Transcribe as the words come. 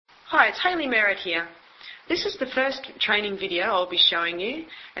Hi, it's Hayley Merrett here. This is the first training video I'll be showing you,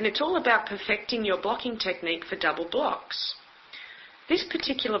 and it's all about perfecting your blocking technique for double blocks. This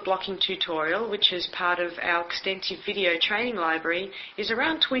particular blocking tutorial, which is part of our extensive video training library, is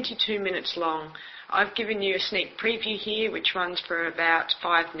around 22 minutes long. I've given you a sneak preview here, which runs for about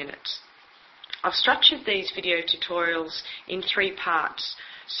 5 minutes. I've structured these video tutorials in 3 parts,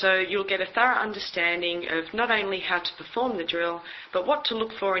 so you'll get a thorough understanding of not only how to perform the drill, but what to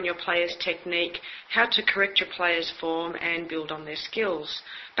look for in your player's technique, how to correct your player's form and build on their skills.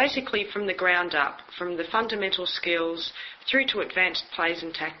 Basically from the ground up, from the fundamental skills through to advanced plays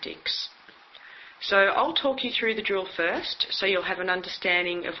and tactics. So I'll talk you through the drill first, so you'll have an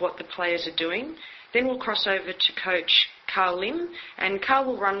understanding of what the players are doing. Then we'll cross over to Coach Carl Lim, and Carl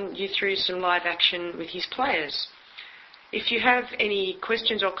will run you through some live action with his players. If you have any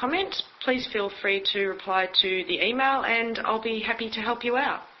questions or comments, please feel free to reply to the email and I'll be happy to help you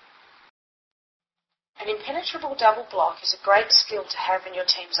out. An impenetrable double block is a great skill to have in your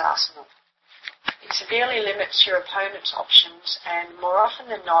team's arsenal. It severely limits your opponent's options and more often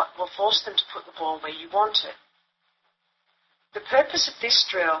than not will force them to put the ball where you want it. The purpose of this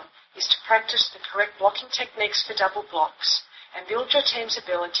drill is to practice the correct blocking techniques for double blocks and build your team's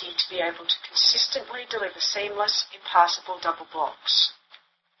ability to be able to consistently deliver seamless, impassable double blocks.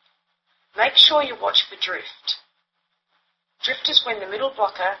 Make sure you watch for drift. Drift is when the middle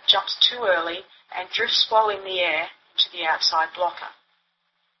blocker jumps too early and drifts while in the air into the outside blocker.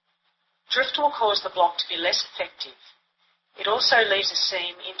 Drift will cause the block to be less effective. It also leaves a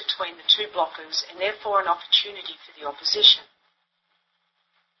seam in between the 2 blockers and therefore an opportunity for the opposition.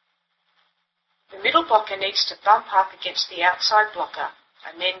 The middle blocker needs to bump up against the outside blocker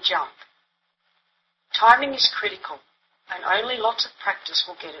and then jump. Timing is critical, and only lots of practice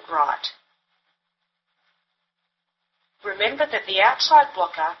will get it right. Remember that the outside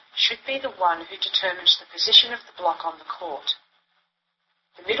blocker should be the one who determines the position of the block on the court.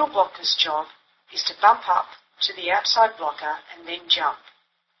 The middle blocker's job is to bump up to the outside blocker and then jump.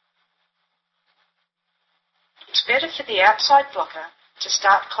 It's better for the outside blocker to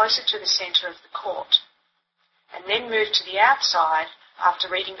start closer to the centre of the court, and then move to the outside after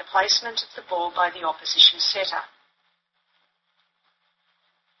reading the placement of the ball by the opposition setter.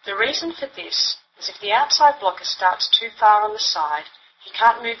 The reason for this is if the outside blocker starts too far on the side, he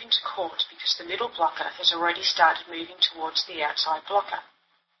can't move into court because the middle blocker has already started moving towards the outside blocker,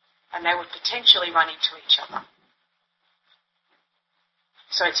 and they would potentially run into each other.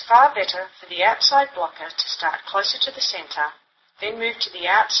 So it's far better for the outside blocker to start closer to the centre, then move to the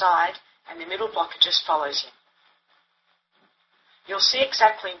outside, and the middle blocker just follows him. You'll see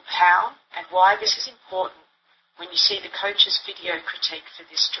exactly how and why this is important when you see the coach's video critique for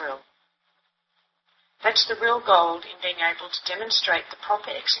this drill. That's the real gold in being able to demonstrate the proper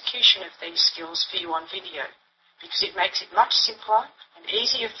execution of these skills for you on video, because it makes it much simpler and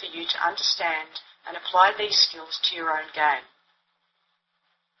easier for you to understand and apply these skills to your own game.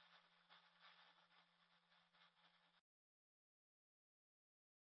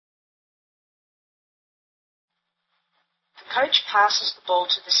 The coach passes the ball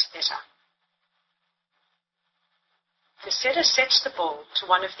to the setter. The setter sets the ball to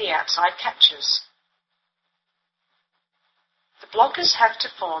one of the outside catchers. The blockers have to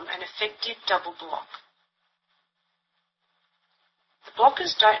form an effective double block. The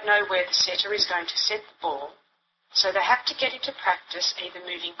blockers don't know where the setter is going to set the ball, so they have to get into practice either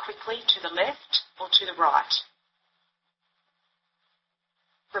moving quickly to the left or to the right.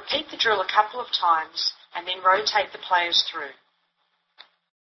 Repeat the drill a couple of times and then rotate the players through.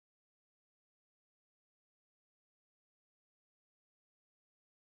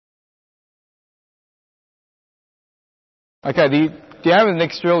 Okay, the aim of the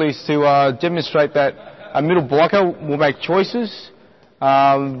next drill is to demonstrate that a middle blocker will make choices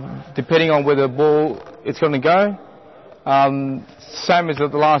depending on where the ball is going to go. Same as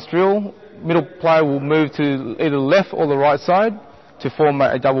at the last drill, middle player will move to either the left or the right side to form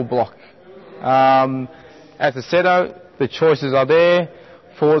a double block. As a setter, the choices are there,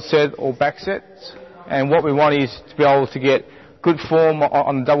 forward set or back set, and what we want is to be able to get good form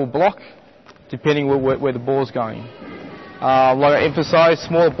on the double block depending where the ball's going. Like I emphasise,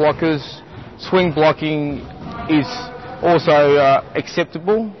 smaller blockers, swing blocking is also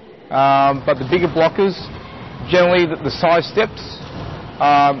acceptable, but the bigger blockers, generally the side steps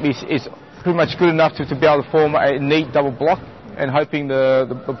is pretty much good enough to be able to form a neat double block, and hoping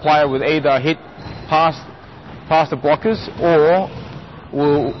the player will either hit past the blockers or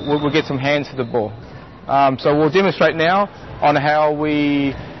we'll get some hands to the ball. So we'll demonstrate now on how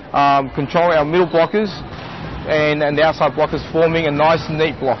we control our middle blockers and the outside blockers forming a nice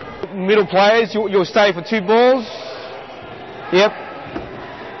neat block. middle players, you'll stay for 2 balls. Yep.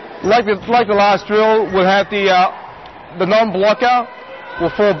 Like the last drill, we'll have the non-blocker will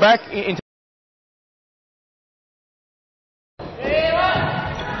fall back into.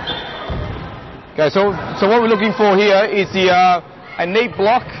 Okay, so what we're looking for here is a neat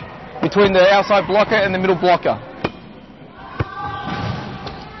block between the outside blocker and the middle blocker.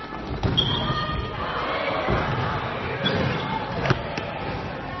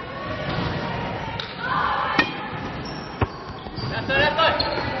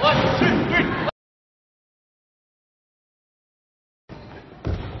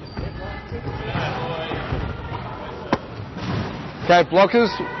 Okay, blockers,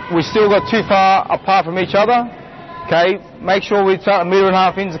 we still got too far apart from each other. Okay, make sure we start 1.5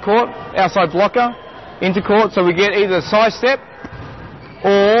 meters into court, outside blocker, into court, so we get either a side step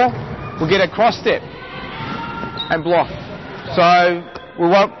or we get a cross step and block. So we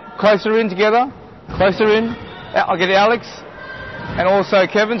want closer in together, closer in. I'll get Alex and also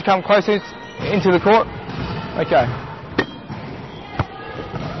Kevin to come closer into the court. Okay.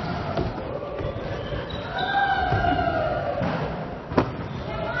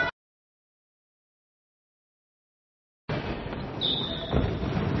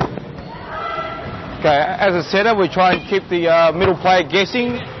 Okay, as a setter, we try and keep the middle player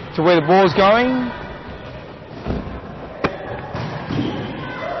guessing to where the ball's going.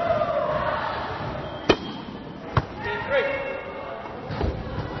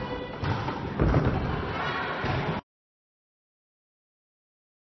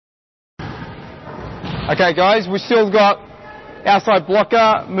 Okay guys, we still got outside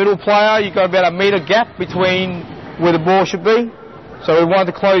blocker, middle player, you've got about 1 metre gap between where the ball should be. So we want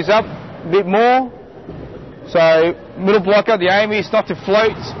to close up a bit more. So middle blocker, the aim is not to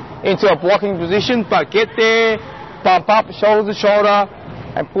float into a blocking position, but get there, bump up, shoulder to shoulder,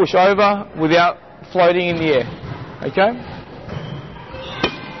 and push over without floating in the air. Okay?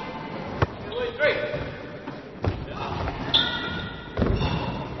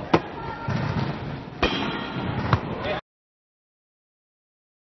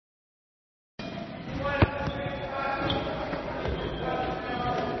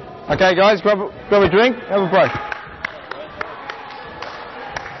 Okay guys, grab a drink, have a break.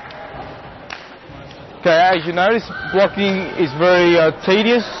 Okay, as you notice, blocking is very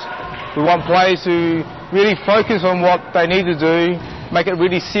tedious. We want players to really focus on what they need to do, make it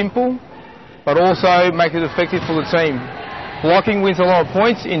really simple, but also make it effective for the team. Blocking wins a lot of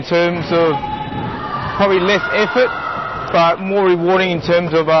points in terms of probably less effort, but more rewarding in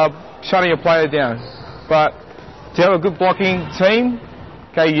terms of shutting a player down. But to have a good blocking team,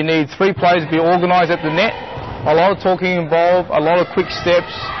 okay, you need 3 players to be organised at the net. A lot of talking involved, a lot of quick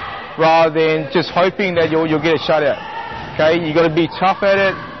steps, rather than just hoping that you'll get a shutout. Okay, you got to be tough at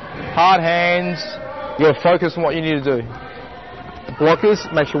it, hard hands. You got to focus on what you need to do. Blockers,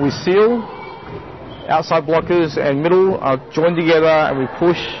 make sure we seal. Outside blockers and middle are joined together, and we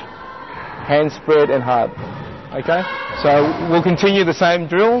push, hand spread and hard. Okay, so we'll continue the same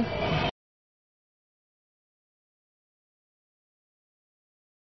drill.